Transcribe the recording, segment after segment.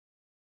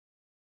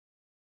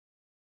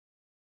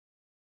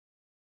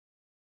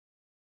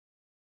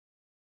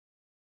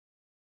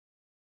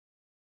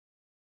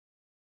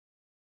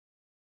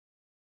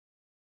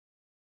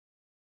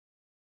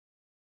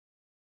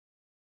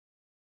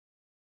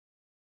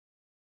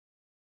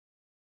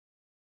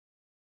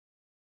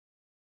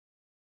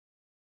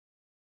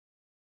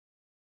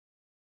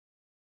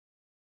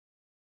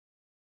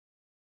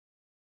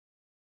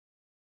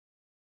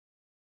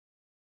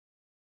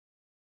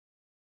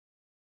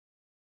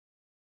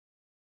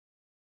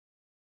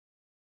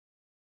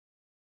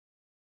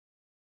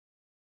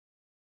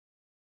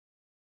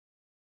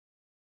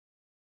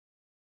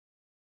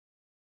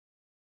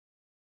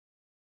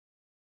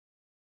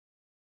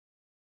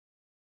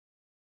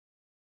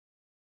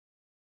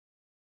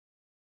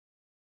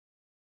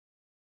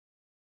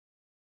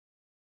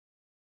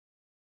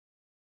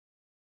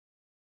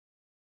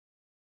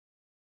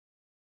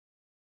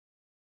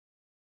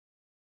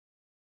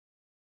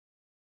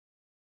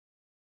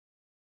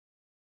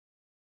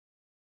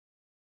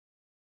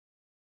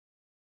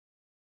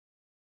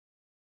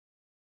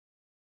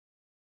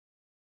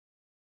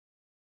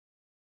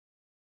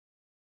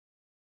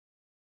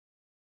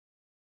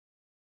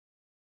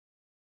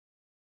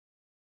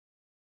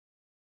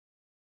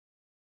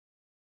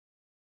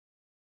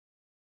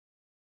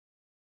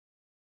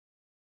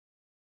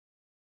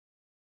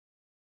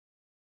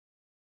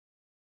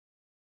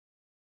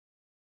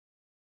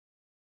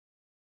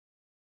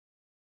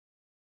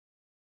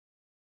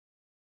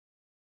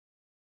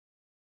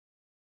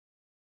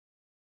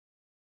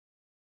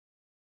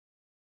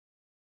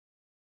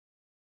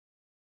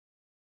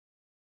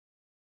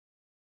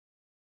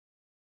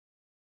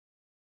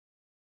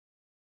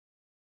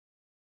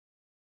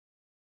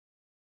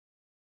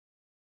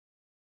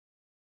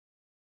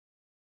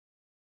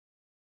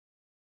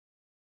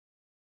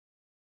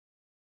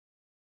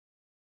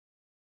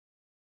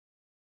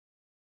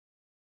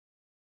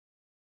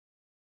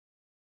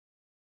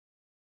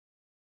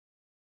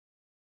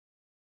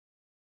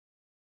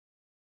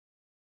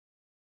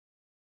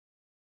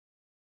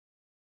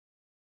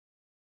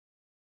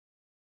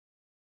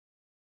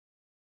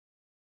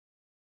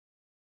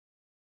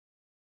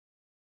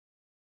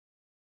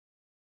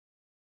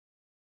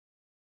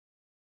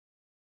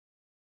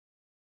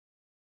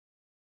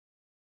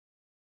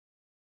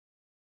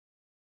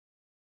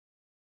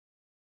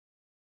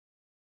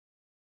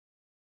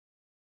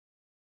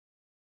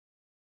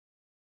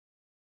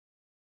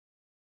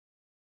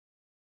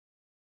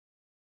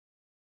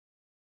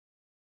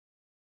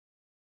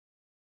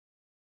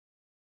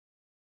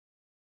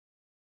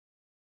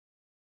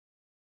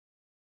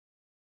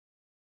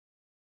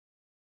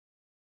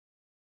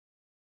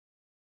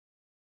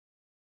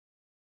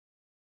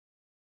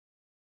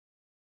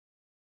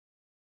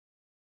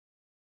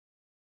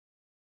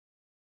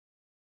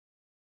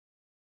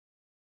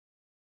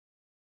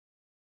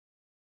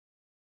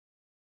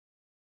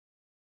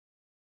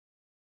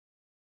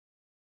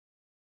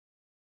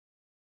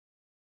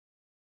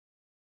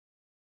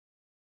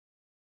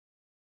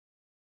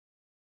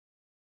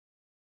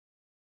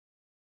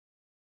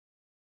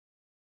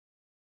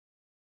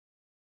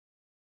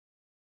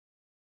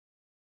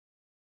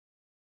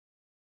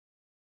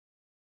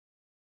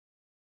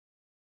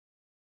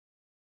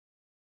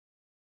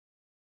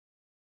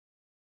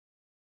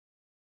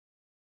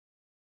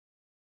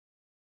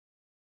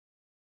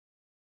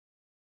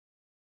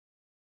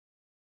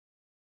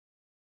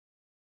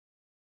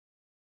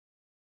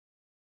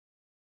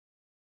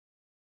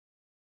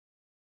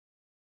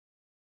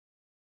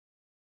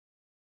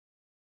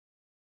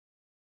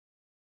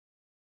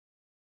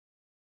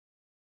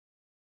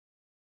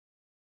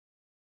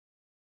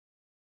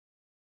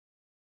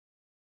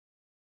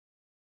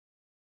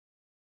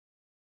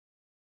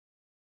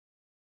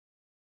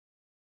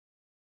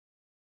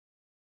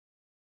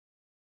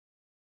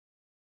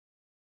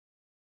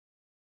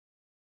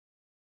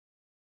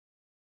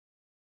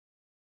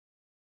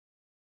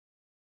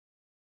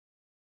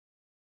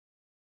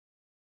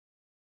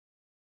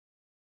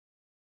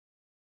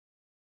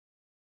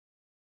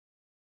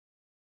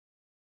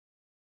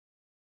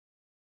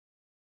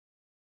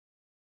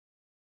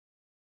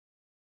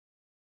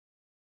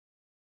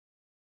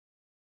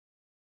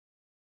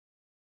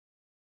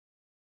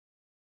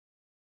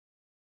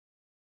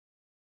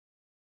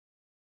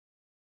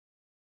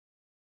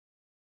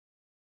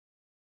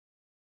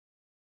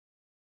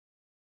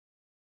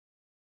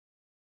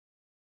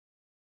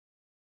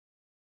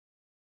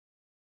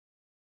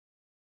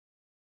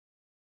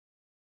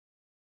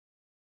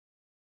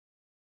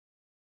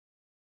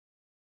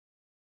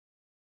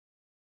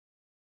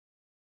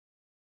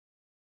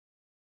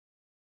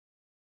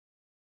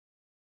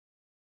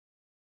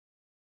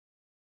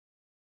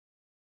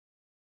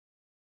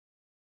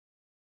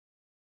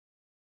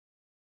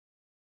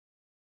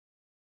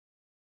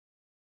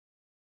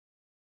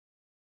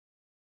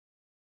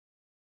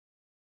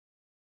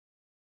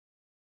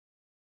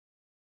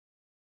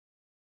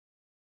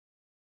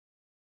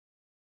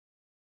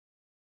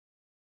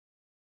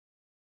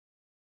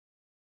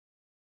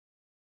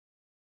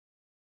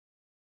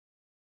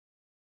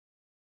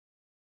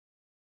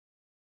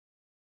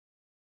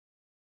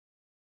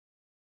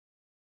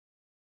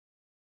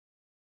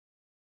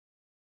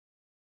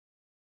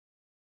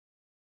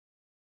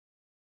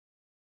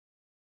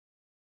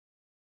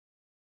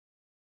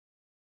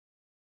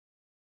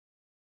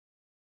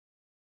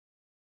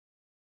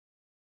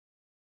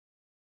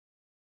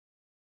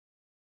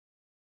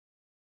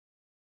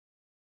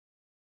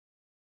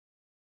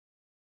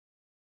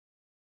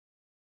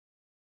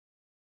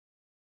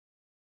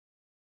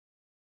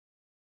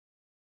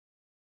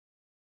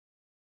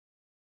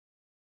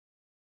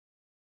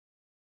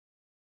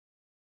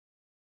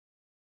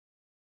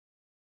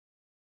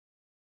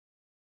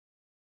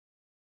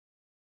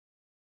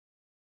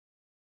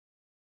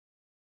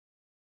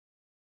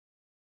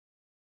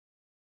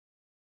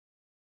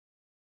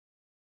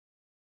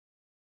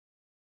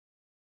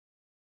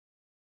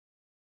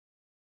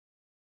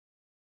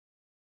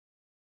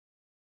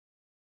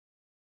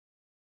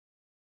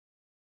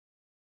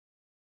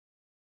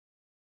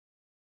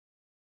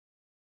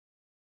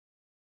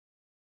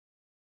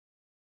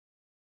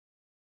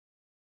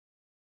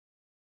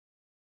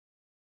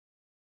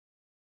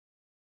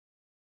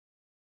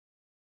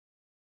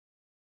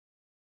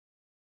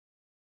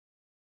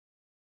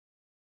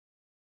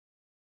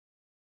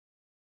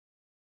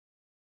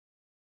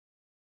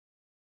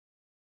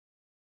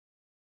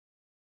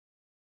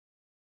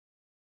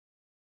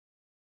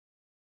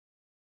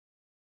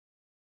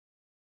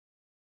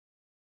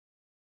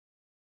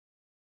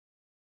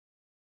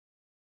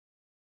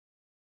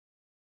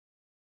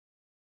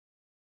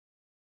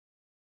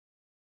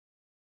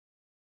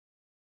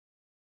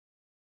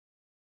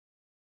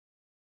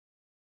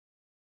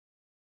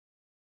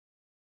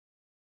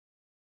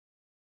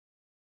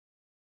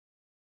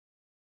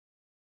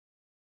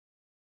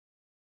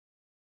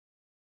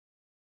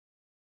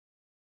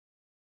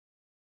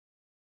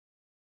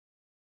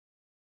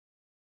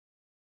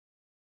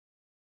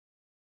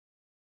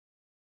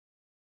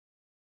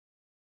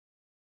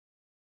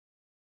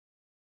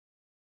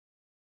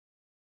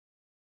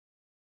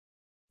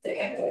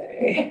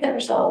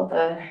There's all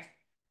the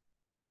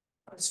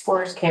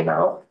scores came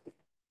out.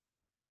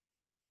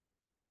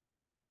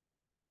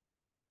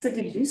 So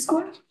did you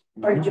score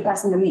or did you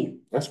pass them to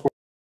me? That's cool.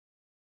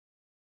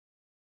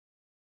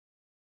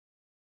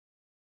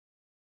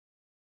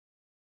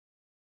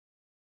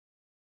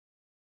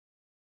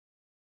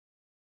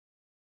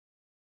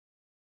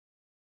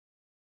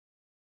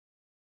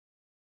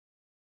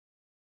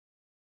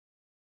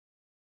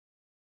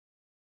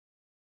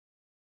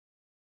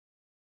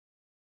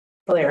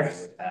 Clear.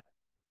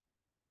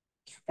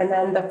 And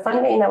then the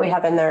funding that we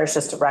have in there is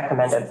just a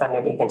recommended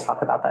funding. We can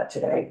talk about that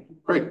today.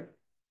 Great.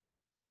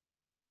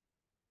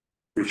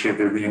 Appreciate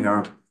there being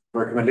a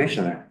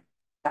recommendation there.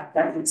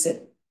 That means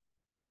it.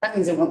 That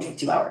means it won't take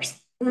 2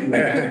 hours.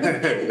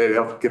 They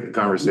help get the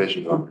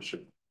conversation going for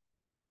sure.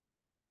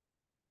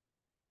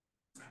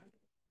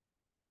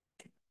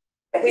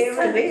 We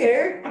were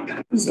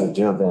there. So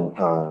Jill, then,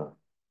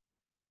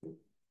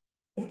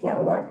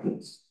 Yeah,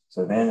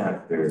 so then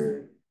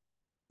after.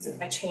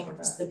 I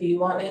changed the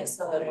view on it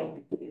so that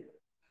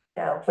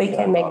we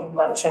can make a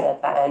motion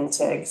at the end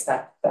to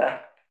accept the.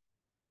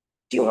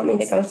 Do you want me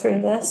to go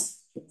through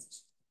this?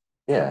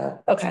 Yeah.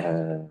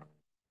 Okay.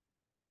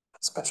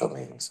 Special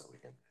meeting, so we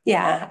can.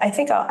 Yeah, I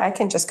think I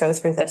can just go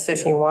through this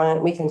if you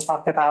want. We can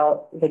talk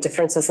about the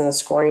differences in the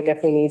scoring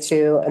if we need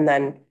to, and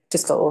then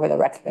just go over the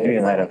Maybe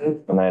a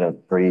recommendation. night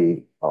of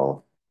three,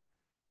 I'll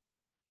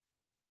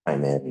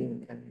chime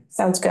in.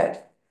 Sounds good.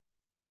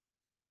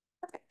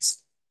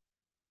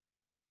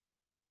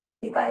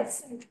 You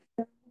guys.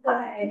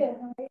 Hi.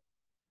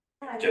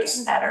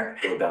 Just Better.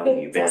 go down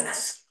the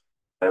events.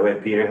 That way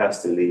Peter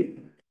has to leave.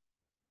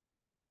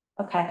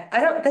 Okay,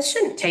 this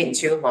shouldn't take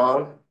too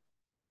long.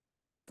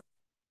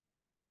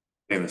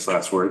 Famous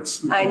last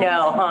words. I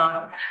know,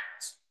 huh?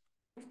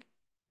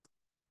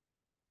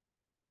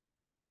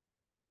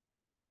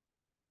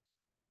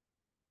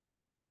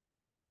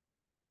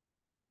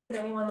 Would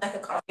anyone like a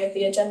copy of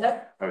the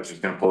agenda? I was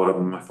just gonna pull it up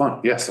on my phone.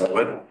 Yes, I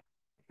would.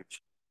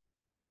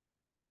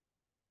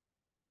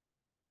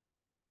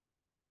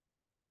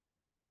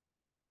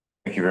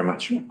 Thank you very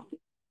much.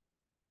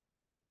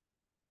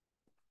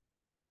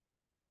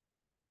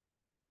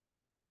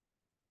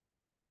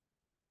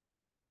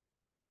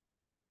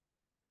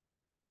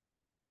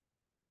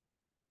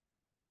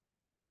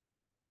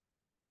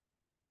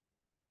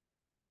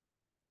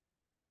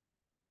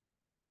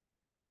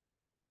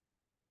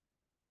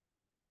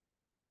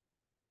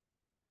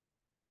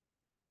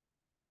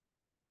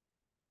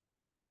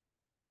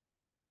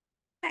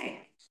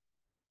 Okay.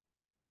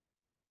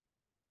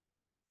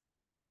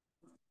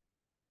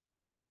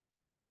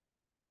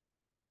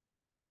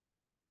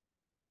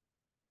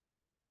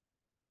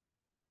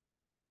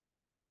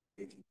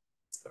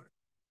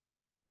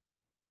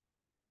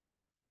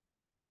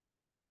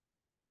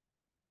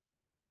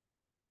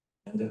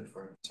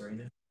 For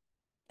Serena.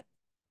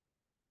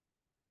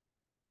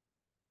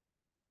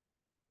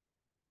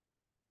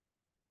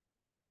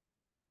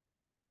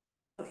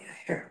 Oh yeah,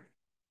 here.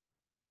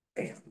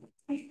 Okay.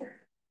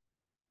 Here.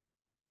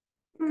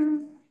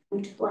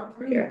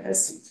 Here it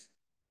is.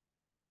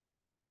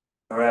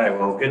 All right,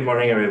 well, good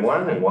morning,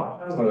 everyone, and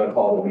welcome. I'm gonna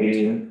call the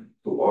meeting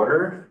to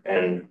order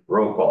and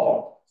roll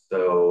call.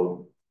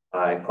 So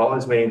I call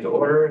this meeting to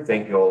order.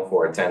 Thank you all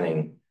for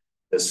attending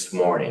this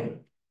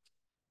morning.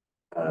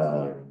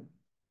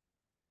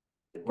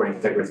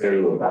 Recording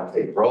secretary will not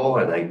take roll,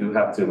 and I do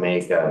have to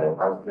make an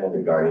announcement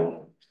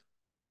regarding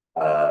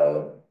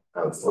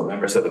for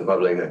members of the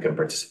public that can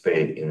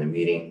participate in the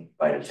meeting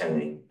by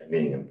attending the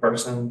meeting in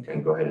person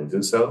can go ahead and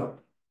do so.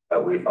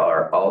 We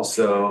are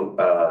also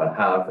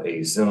have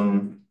a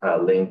Zoom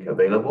link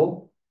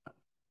available,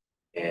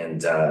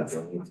 and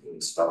you'll need to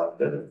spell out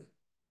the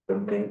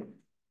link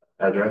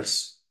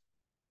address.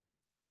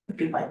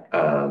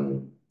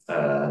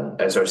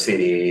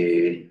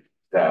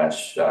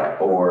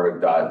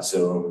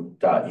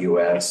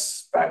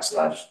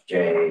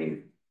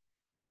 SRTBIA.org.zoom.us/J.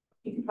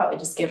 You can probably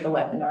just give the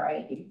webinar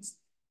IDs.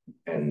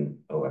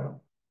 And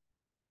well.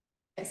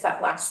 It's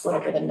that last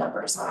little bit of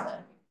numbers on the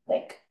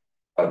link.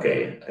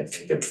 Okay, I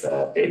think it's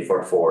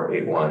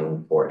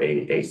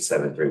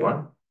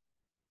 844-8148-8731.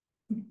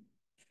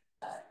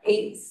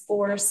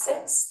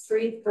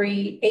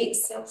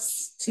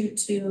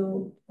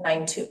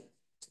 846-3386-2292.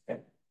 Okay.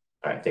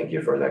 All right, thank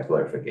you for that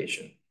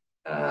clarification.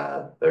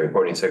 The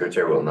recording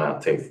secretary will now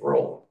take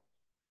roll.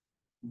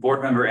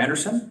 Board Member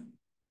Anderson?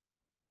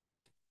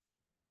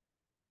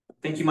 I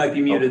think you might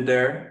be muted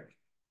there.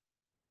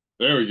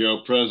 There we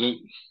go, present.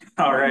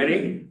 All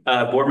righty.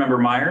 Board Member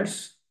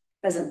Myers?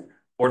 Present.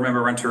 Board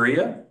Member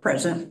Renteria?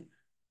 Present.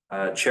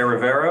 Chair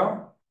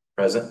Rivero?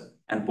 Present.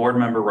 And Board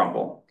Member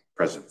Rumble?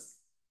 Present.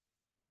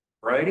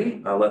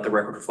 Righty. I'll let the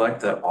record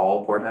reflect that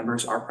all board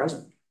members are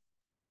present.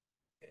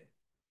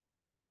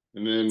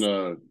 And then,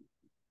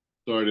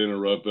 sorry to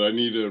interrupt, but I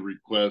need to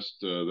request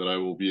that I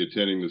will be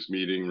attending this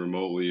meeting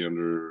remotely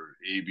under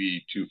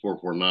AB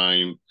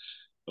 2449,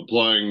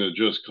 applying the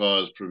just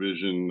cause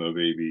provision of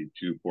AB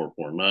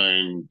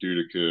 2449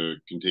 due to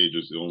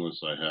contagious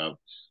illness I have.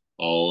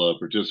 I'll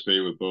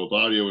participate with both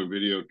audio and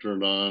video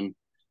turned on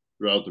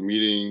throughout the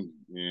meeting.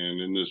 And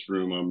in this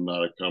room, I'm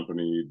not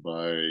accompanied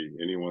by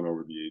anyone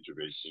over the age of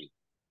 18.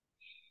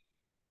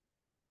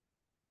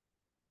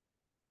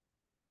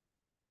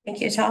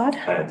 Thank you, Todd.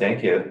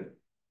 Thank you.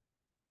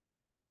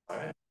 All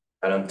right.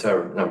 Item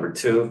number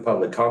 2,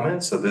 public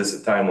comments. So this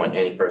is a time when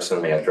any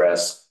person may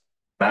address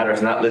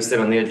matters not listed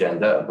on the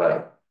agenda,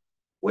 but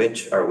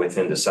which are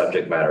within the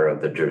subject matter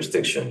of the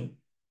jurisdiction.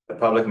 The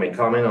public may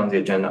comment on the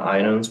agenda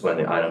items when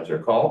the items are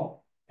called,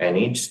 and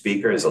each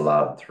speaker is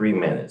allowed 3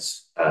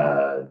 minutes.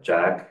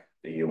 Jack,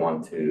 do you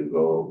want to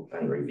go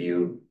and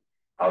review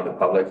how the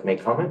public may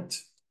comment?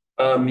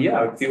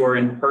 Yeah, if you are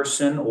in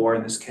person or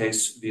in this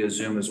case via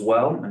Zoom as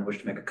well and wish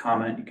to make a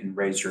comment, you can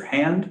raise your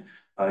hand.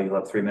 You'll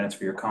have 3 minutes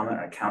for your comment,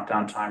 and a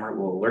countdown timer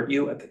will alert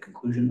you at the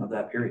conclusion of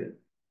that period.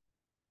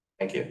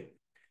 Thank you.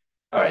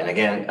 All right, and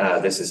again,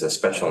 this is a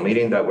special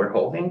meeting that we're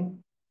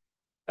holding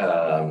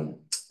to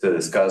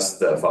discuss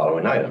the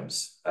following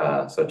items,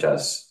 such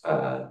as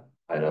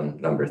item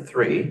number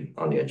 3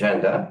 on the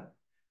agenda,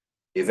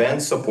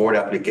 event support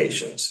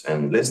applications,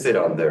 and listed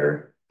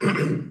under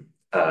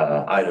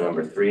item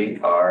number 3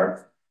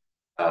 are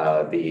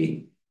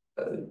the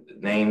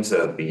names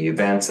of the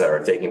events that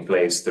are taking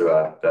place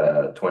throughout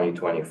the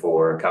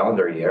 2024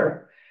 calendar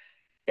year.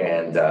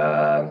 And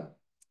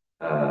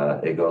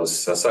it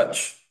goes as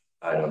such.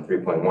 Item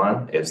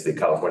 3.1 is the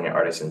California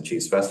Artisan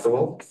Cheese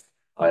Festival.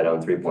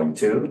 Item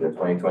 3.2, the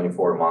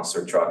 2024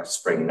 Monster Truck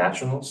Spring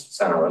Nationals,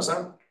 Santa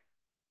Rosa.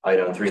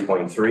 Item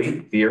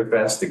 3.3, Beer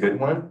Fest, the good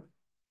one.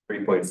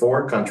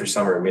 3.4, Country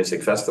Summer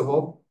Music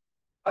Festival.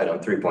 Item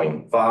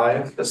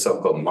 3.5, the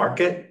SoCo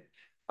Market.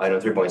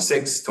 Item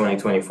 3.6,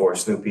 2024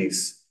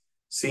 Snoopy's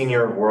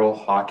Senior World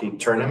Hockey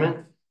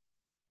Tournament.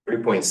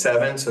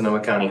 3.7, Sonoma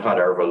County Hot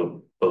Air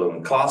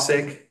Balloon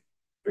Classic.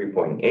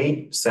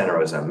 3.8, Santa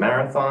Rosa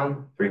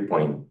Marathon.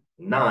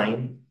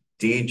 3.9,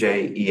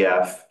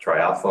 DJEF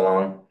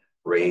Triathlon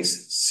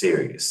Race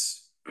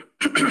Series.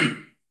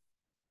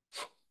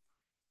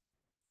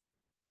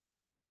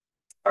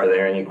 Are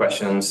there any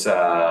questions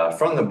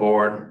from the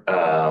board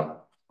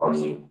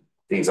on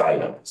these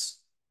items?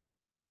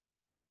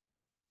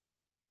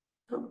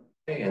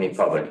 Okay, any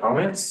public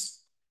comments?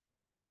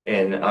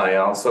 And I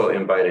also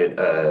invited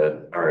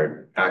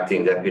our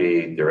acting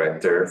deputy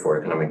director for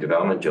economic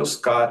development, Jill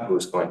Scott,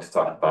 who's going to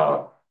talk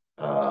about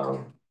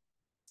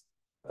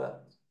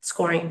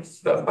Scoring.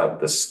 About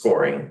the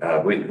scoring.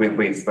 But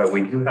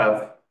we do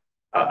have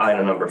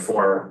item number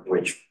 4,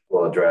 which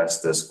will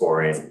address the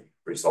scoring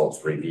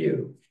results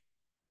review.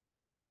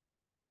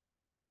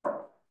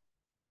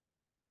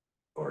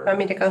 Want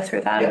me to go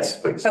through that? Yes,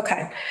 please.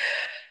 Okay.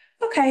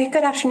 Okay,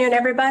 good afternoon,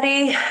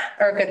 everybody,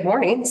 or good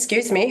morning,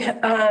 excuse me.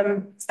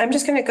 I'm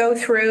just going to go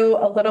through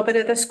a little bit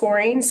of the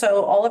scoring.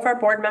 So all of our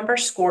board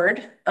members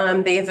scored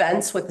the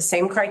events with the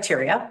same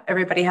criteria.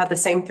 Everybody had the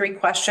same 3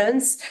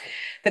 questions.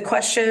 The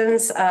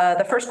questions,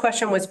 the first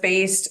question was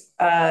based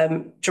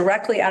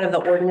directly out of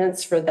the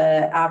ordinance for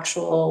the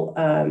actual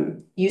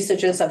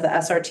usages of the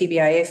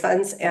SRTBIA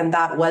funds, and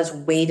that was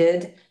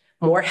weighted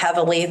more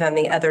heavily than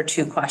the other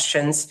 2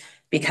 questions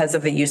because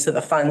of the use of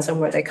the funds and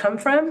where they come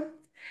from.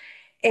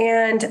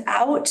 And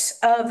out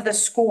of the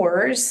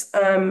scores,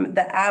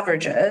 the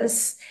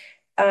averages,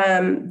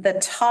 the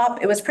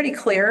top, it was pretty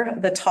clear,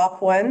 the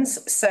top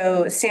ones.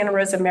 So Santa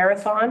Rosa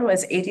Marathon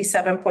was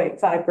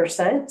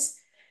 87.5%,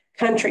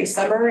 Country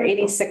Summer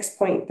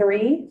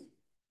 86.3%,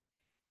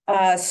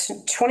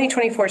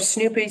 2024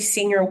 Snoopy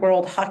Senior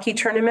World Hockey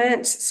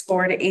Tournament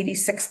scored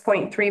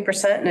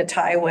 86.3% and a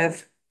tie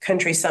with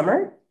Country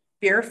Summer.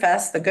 Beer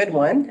Fest, the good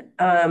one,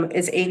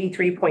 is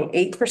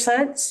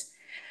 83.8%.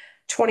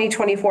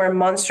 2024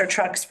 Monster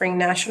Truck Spring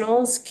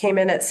Nationals came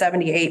in at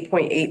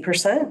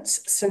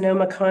 78.8%.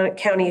 Sonoma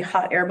County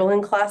Hot Air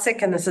Balloon Classic,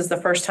 and this is the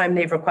first time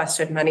they've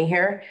requested money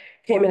here,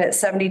 came in at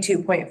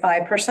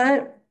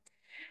 72.5%.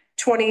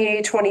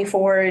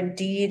 2024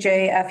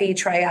 DJFE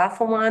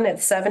Triathlon at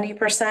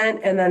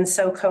 70%, and then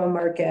SoCo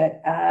Market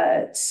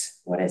at,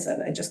 what is it?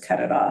 I just cut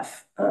it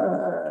off.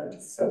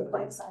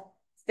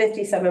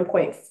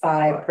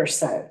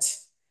 57.5%.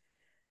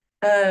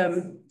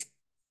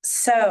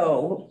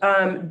 So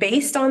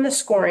based on the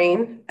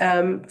scoring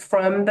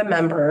from the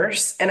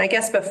members, and I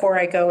guess before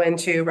I go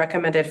into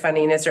recommended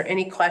funding, is there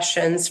any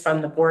questions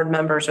from the board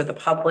members or the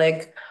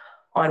public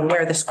on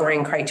where the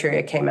scoring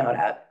criteria came out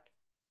at?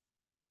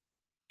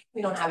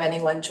 We don't have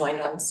anyone joined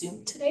on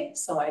Zoom today,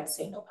 so I'd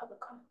say no public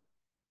comment.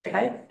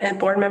 Okay, and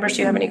board members, do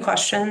you have any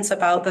questions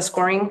about the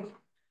scoring?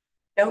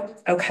 Nope,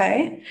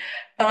 okay.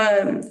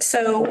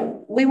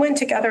 So we went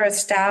together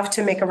as staff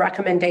to make a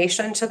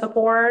recommendation to the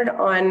board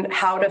on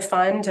how to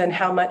fund and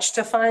how much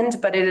to fund,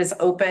 but it is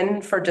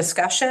open for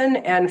discussion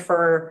and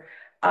for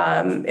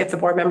if the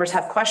board members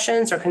have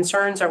questions or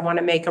concerns or want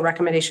to make a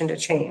recommendation to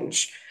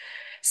change.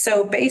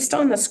 So based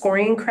on the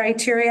scoring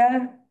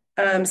criteria,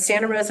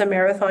 Santa Rosa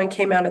Marathon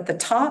came out at the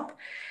top.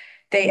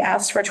 They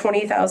asked for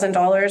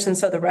 $20,000, and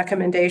so the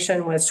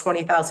recommendation was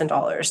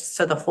 $20,000,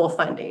 so the full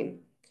funding.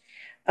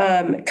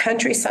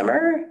 Country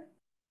Summer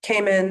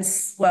came in,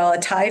 well, a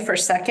tie for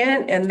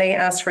second, and they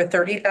asked for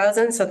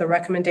 30,000, so the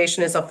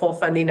recommendation is a full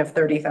funding of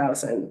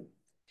 30,000.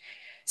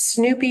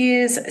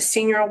 Snoopy's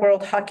Senior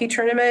World Hockey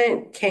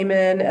Tournament came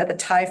in at the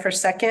tie for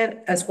second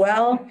as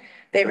well.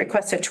 They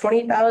requested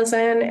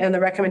 20,000, and the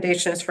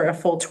recommendation is for a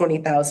full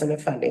 20,000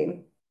 of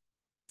funding.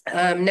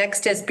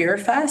 Next is Beer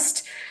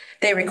Fest.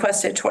 They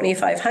requested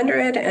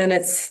 2,500, and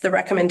the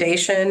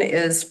recommendation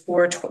is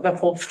for the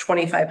full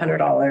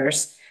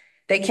 $2,500.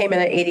 They came in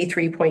at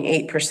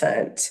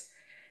 83.8%.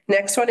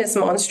 Next one is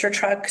Monster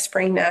Truck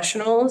Spring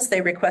Nationals.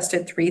 They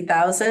requested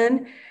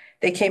 3,000.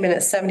 They came in at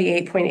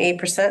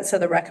 78.8%, so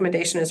the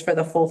recommendation is for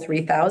the full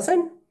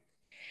 3,000.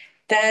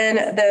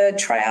 Then the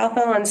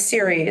Triathlon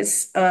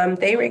Series,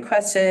 they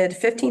requested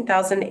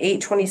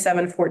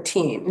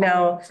 15,827.14.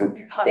 Now,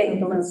 the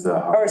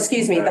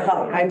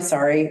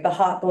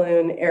Hot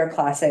Balloon Air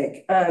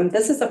Classic.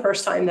 This is the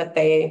first time that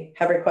they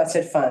have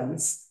requested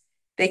funds.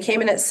 They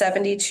came in at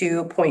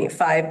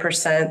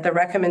 72.5%. The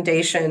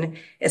recommendation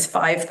is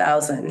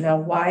 5,000. Now,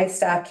 why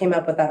staff came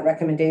up with that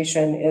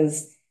recommendation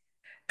is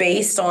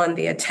based on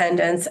the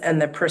attendance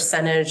and the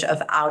percentage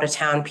of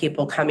out-of-town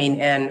people coming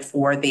in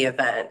for the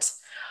event.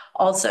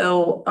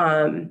 Also,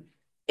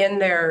 in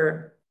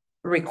their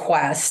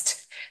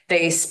request,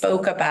 they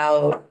spoke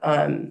about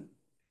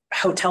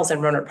hotels in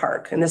Rohnert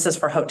Park, and this is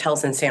for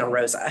hotels in Santa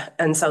Rosa.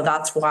 And so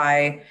that's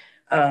why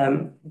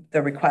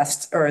the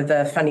request or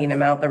the funding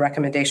amount, the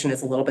recommendation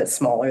is a little bit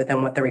smaller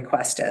than what the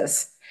request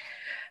is.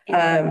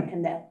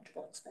 And the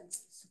eligible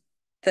expenses.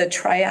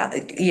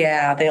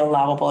 The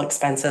allowable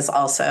expenses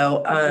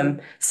also.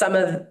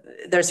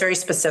 There's very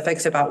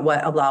specifics about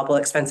what allowable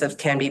expenses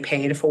can be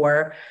paid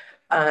for.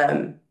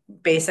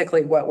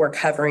 Basically what we're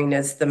covering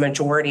is the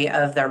majority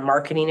of their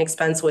marketing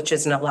expense, which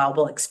is an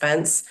allowable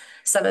expense.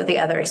 Some of the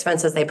other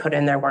expenses they put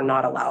in there were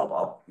not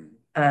allowable.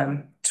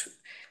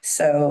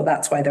 So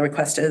that's why the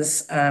request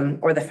is,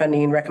 or the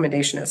funding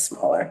recommendation is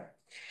smaller.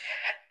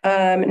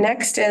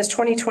 Next is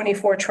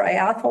 2024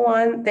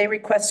 triathlon. They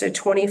requested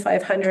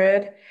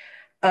 2,500.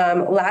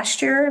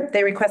 Last year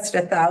they requested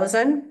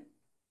 1,000.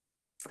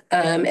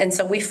 And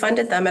so we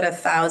funded them at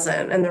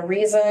 1,000. And the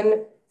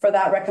reason for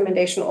that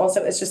recommendation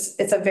also is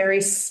it's a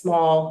very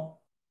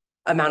small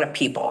amount of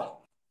people.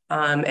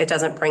 It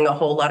doesn't bring a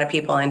whole lot of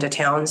people into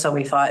town. So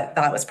we thought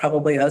that was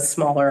probably a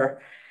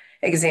smaller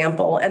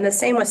example. And the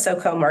same with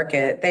SoCo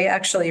Market. They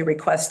actually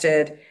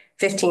requested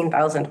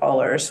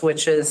 $15,000,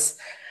 which is,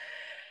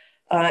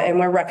 and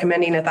we're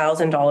recommending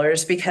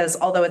 $1,000 because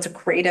although it's a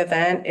great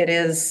event, it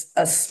is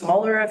a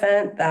smaller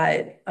event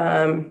that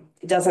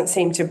doesn't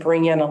seem to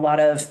bring in a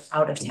lot of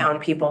out-of-town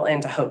people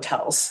into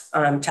hotels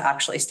to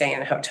actually stay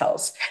in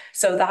hotels.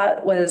 So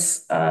that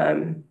was,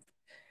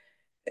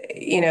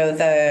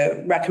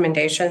 the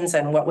recommendations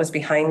and what was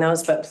behind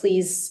those, but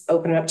please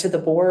open it up to the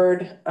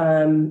board.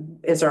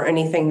 Is there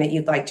anything that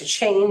you'd like to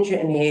change?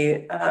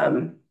 Any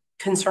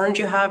concerns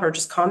you have or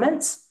just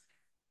comments?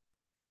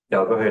 Yeah,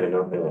 I'll go ahead and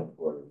open it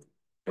for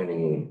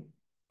any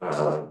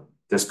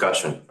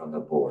discussion from the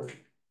board.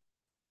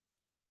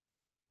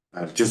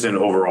 Just an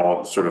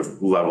overall sort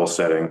of level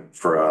setting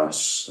for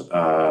us.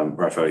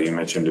 Rafael, you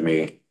mentioned to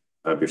me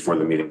before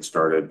the meeting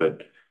started,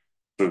 but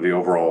sort of the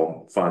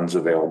overall funds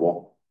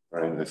available,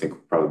 right? I think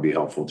would probably be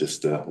helpful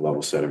just to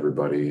level set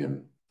everybody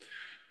and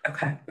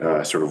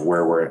sort of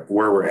where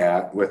we're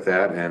at with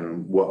that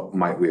and what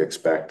might we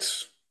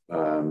expect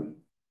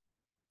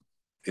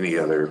any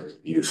other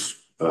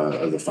use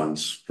of the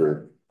funds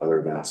for other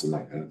events and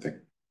that kind of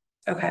thing.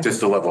 Okay. Just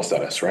to level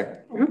set us, right?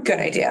 Good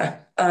idea.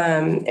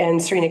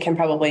 And Serena can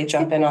probably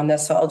jump in on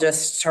this. So I'll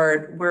just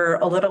start.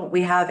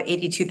 We have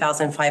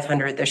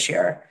 82,500 this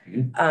year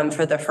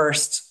for the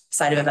first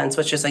side of events,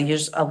 which is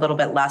a little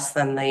bit less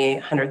than the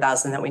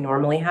 100,000 that we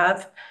normally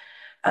have.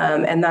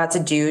 And that's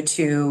due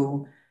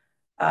to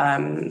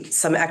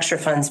some extra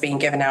funds being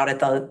given out at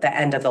the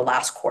end of the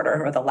last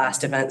quarter or the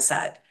last event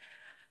set.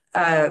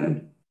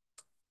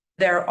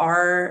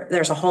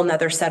 There's a whole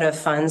nother set of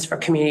funds for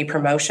community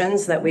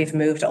promotions that we've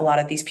moved a lot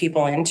of these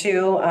people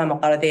into, a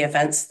lot of the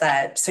events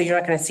so you're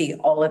not going to see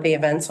all of the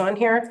events on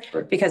here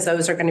because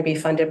those are going to be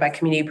funded by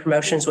community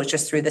promotions, which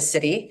is through the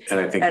city. And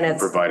I think you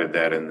provided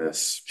that in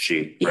this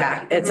sheet.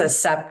 Yeah, it's a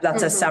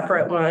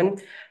separate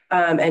one.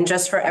 And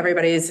just for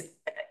everybody's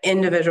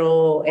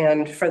individual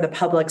and for the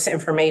public's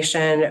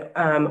information,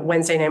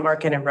 Wednesday Night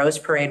Market and Rose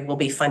Parade will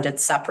be funded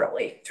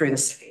separately through the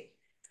city.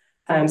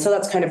 So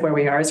that's kind of where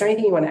we are. Is there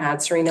anything you want to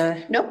add,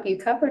 Serena? Nope, you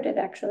covered it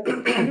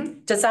actually.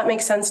 Does that make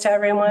sense to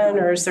everyone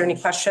or is there any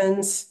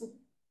questions?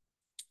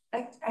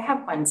 I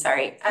have one,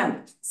 sorry.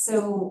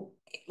 So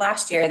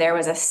last year there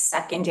was a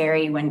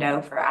secondary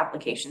window for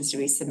applications to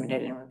be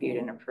submitted and reviewed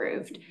and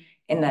approved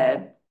in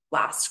the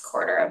last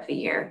quarter of the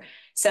year.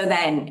 So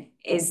then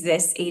is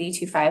this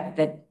 82.5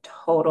 the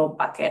total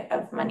bucket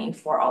of money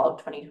for all of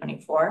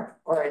 2024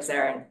 or is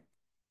there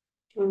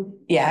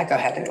Yeah, go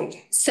ahead.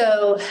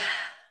 So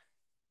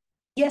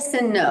Yes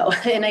and no.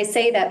 And I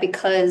say that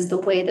because the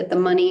way that the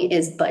money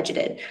is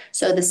budgeted.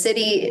 So the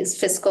city's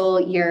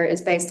fiscal year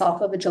is based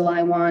off of a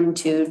July 1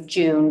 to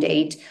June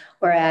date,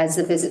 whereas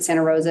the Visit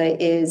Santa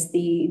Rosa is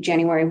the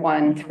January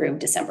 1 through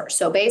December.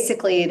 So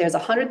basically, there's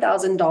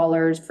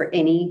 $100,000 for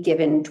any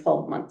given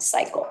 12-month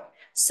cycle.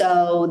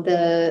 So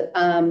the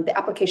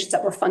applications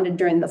that were funded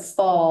during the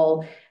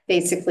fall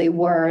basically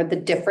were the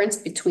difference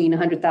between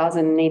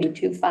 100,000 and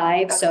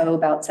 82.5. So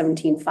about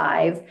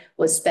 17.5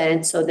 was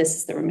spent. So this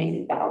is the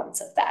remaining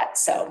balance of that.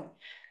 So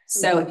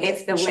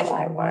if the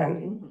July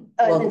 1.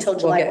 until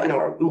July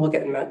 1. We'll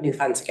get new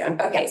funds again.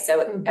 Okay, so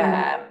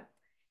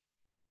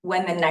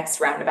when the next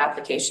round of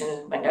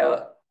application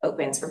window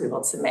opens for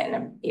people to submit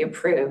and be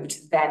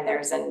approved, then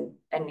there's a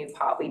new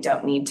pot. We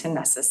don't need to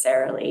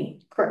necessarily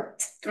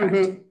Correct.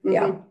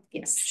 Yeah.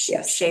 Yes.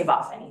 shave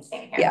off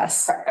anything here.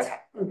 Yes. Okay.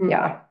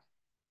 Yeah.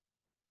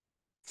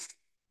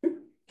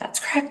 That's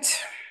correct.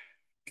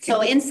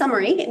 So in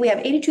summary, we have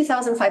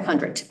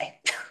 82,500 today.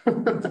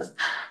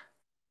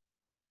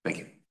 Thank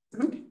you.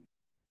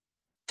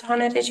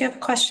 Donna, did you have a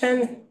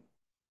question?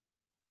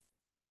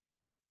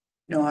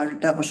 No,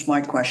 that was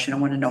my question. I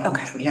want to know how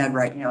Okay. much we had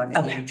right now, and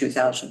Okay.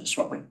 82,000 is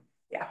what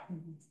Yeah.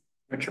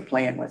 what you're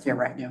playing with here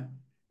right now.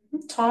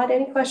 Todd,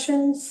 any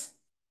questions?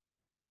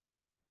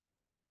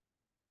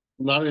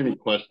 Not any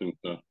questions,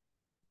 though.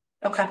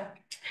 Okay.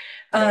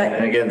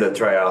 And again, the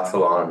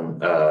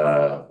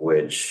triathlon,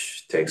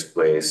 which takes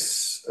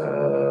place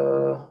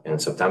in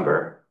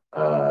September,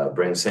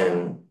 brings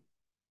in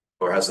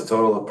or has a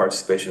total of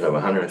participation of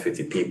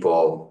 150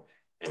 people,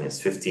 and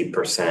it's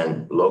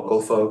 50%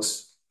 local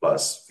folks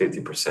plus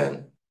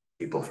 50%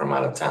 people from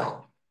out of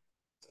town.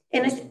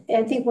 And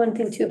I think one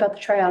thing too about the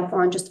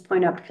triathlon, just to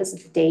point out, because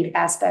of the date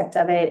aspect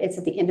of it, it's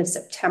at the end of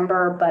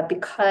September, but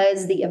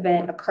because the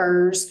event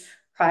occurs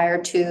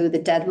prior to the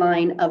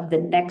deadline of the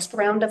next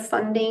round of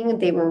funding,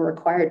 they were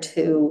required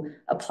to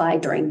apply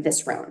during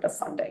this round of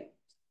funding.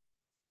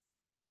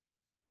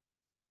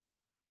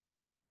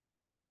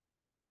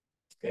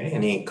 Okay,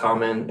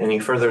 any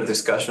further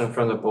discussion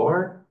from the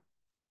board?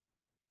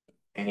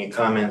 Any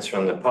comments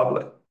from the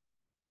public?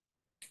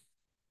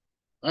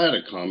 I had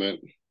a comment.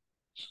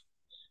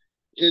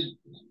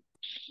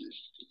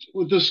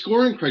 With the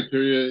scoring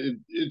criteria,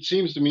 it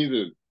seems to me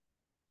that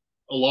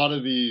a lot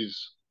of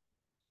these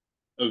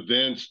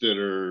events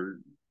that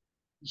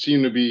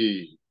seem to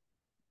be,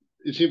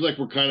 it seems like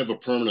we're kind of a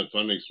permanent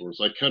funding source,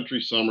 like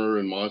Country Summer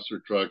and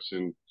Monster Trucks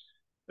and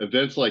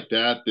events like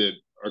that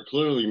are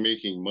clearly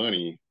making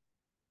money,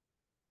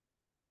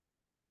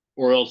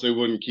 or else they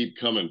wouldn't keep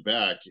coming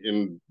back.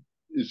 And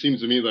it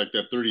seems to me like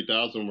that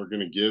 30,000 we're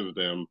going to give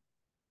them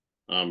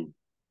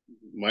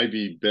might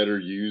be better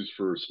used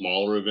for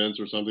smaller events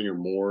or something, or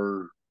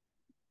more.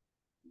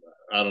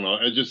 I don't know.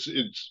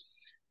 It's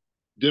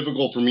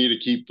difficult for me to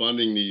keep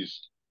funding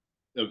these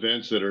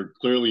events that are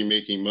clearly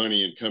making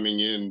money and coming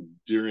in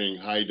during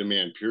high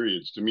demand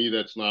periods. To me,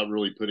 that's not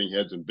really putting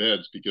heads in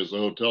beds, because the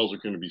hotels are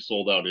going to be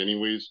sold out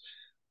anyways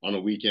on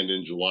a weekend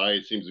in July.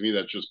 It seems to me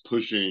that's just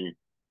pushing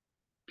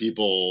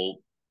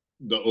people,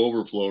 the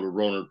overflow, to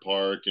Rohnert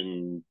Park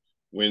and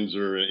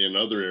Windsor and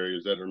other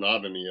areas that are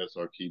not in the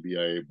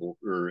SRTBIA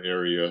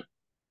area,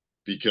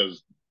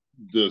 because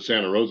the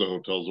Santa Rosa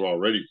hotels are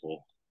already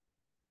full.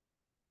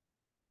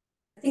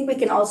 I think we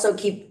can also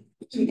keep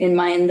in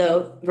mind,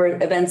 though, for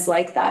events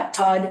like that,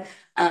 Todd,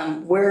 they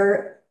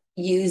are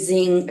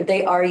using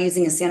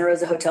a Santa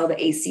Rosa hotel,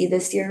 the AC,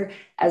 this year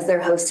as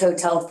their host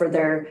hotel for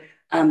their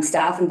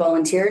staff and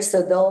volunteers.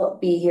 So they'll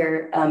be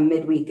here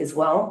midweek as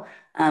well.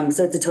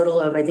 So it's a total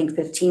of, I think,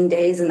 15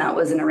 days. And that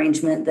was an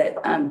arrangement that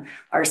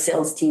our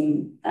sales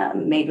team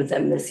made with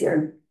them this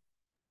year.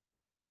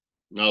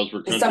 Now,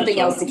 for It's something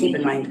else to keep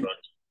in mind.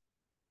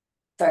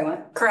 Sorry,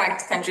 what?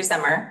 Correct, Country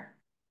Summer.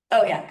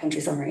 Oh, yeah,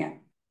 Country Summer, yeah.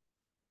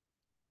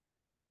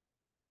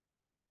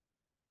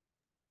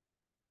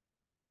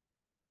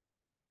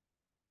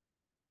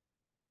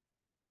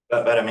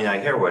 But I mean, I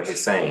hear what you're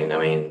saying. I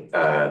mean,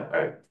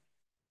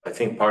 I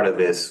think part of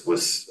this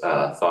was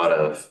thought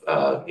of,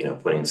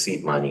 putting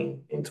seed money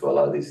into a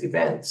lot of these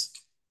events,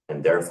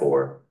 and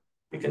therefore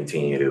we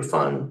continue to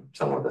fund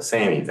some of the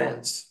same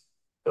events.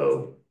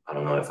 So I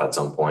don't know if at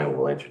some point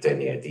we'll entertain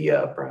the idea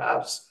of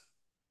perhaps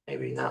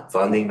maybe not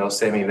funding those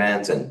same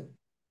events and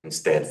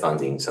instead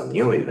funding some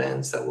new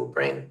events that will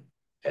bring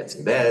heads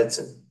and beds.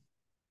 And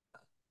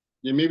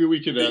yeah, maybe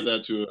we could add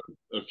that to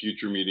a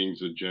future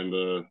meeting's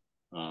agenda,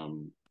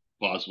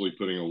 possibly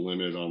putting a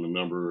limit on the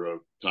number of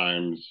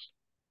times,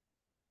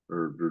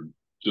 or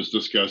just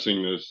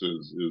discussing this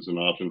is an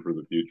option for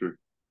the future.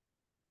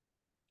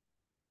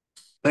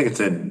 I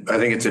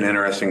think it's an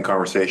interesting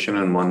conversation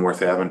and one worth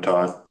having,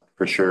 Todd,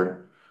 for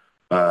sure.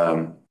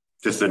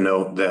 Just a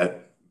note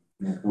that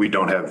we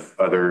don't have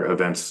other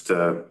events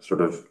to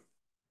sort of,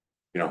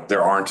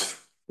 there aren't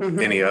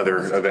any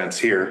other events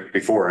here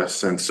before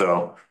us. And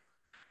so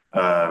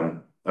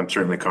I'm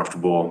certainly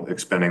comfortable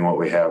expending what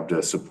we have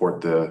to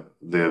support the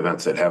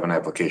events that have an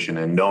application,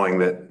 and knowing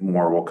that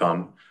more will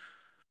come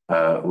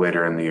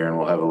later in the year and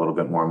we'll have a little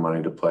bit more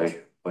money to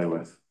play play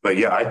with. But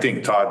yeah, I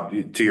think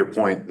Todd, to your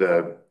point,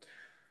 the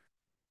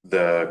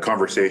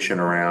conversation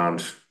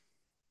around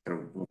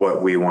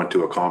what we want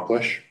to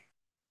accomplish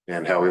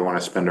and how we want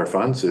to spend our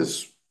funds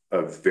is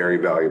a very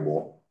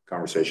valuable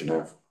conversation to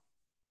have.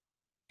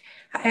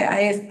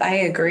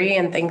 I agree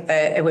and think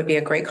that it would be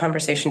a great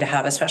conversation to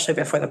have, especially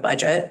before the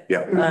budget.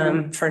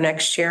 Yeah. For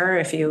next year,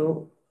 if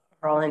you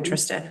are all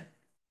interested.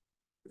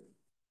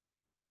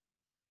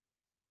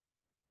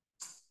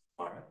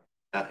 All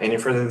right. Any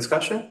further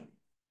discussion?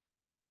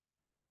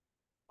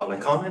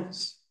 Public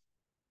comments?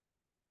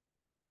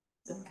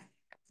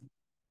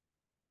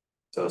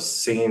 So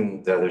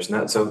seeing that there's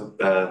not,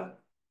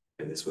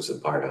 this was a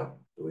part of,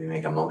 do we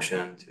make a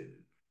motion to?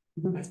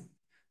 Okay.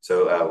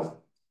 So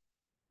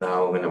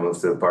now I'm gonna move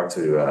to the part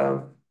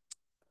to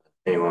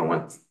anyone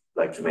would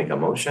like to make a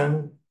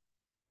motion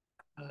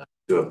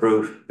to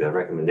approve the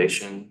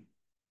recommendation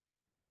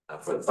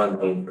for the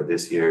funding for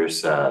this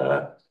year's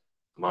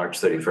March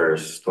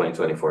 31st,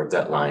 2024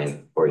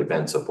 deadline for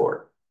event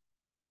support.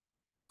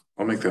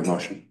 I'll make that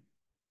motion.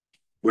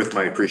 With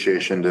my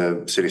appreciation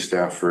to city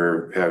staff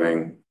for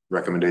having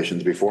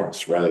recommendations before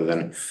us rather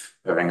than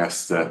having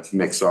us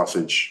make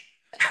sausage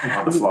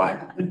on the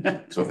fly.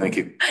 So thank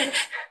you.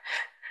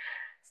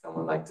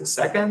 Someone like to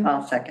second?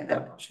 I'll second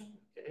that. Motion?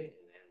 Okay.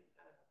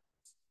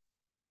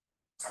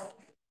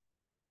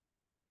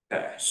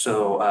 Okay,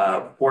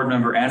 so Board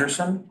Member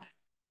Anderson,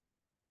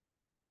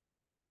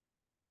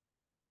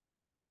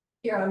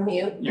 You're on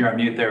mute. you're on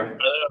mute there.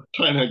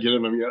 Trying to get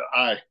him.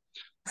 Aye.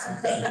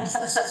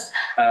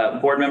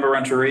 Board Member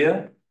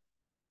Renteria,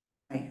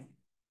 Aye.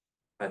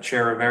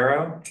 Chair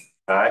Rivero,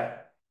 Aye.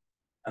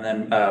 and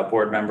then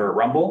Board Member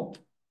Rumble.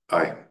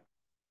 Aye.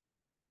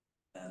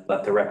 And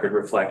let the record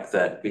reflect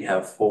that we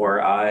have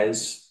 4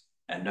 ayes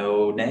and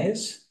no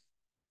nays.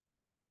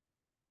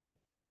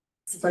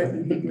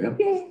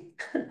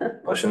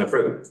 Motion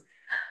approved.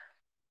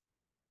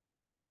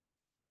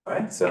 All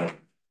right, so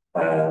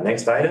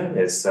next item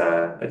is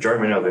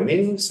adjournment of the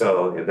meeting.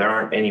 So if there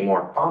aren't any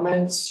more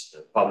comments,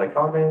 public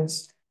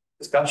comments,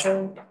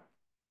 discussion,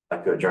 I'd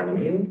like to adjourn the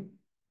meeting.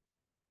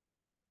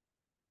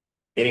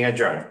 Meeting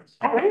adjourned.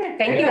 All right,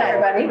 thank you,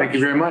 everybody. Thank you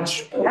very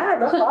much. Yeah,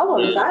 no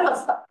problem. That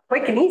was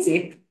quick and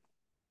easy.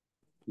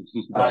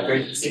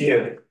 Great to see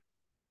you.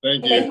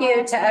 Thank you. Thank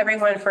you to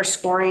everyone for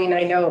scoring.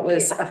 I know it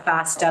was a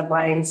fast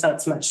deadline, so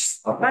it's much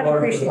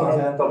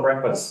appreciated. For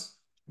breakfast.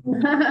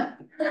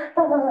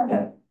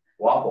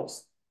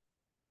 Waffles.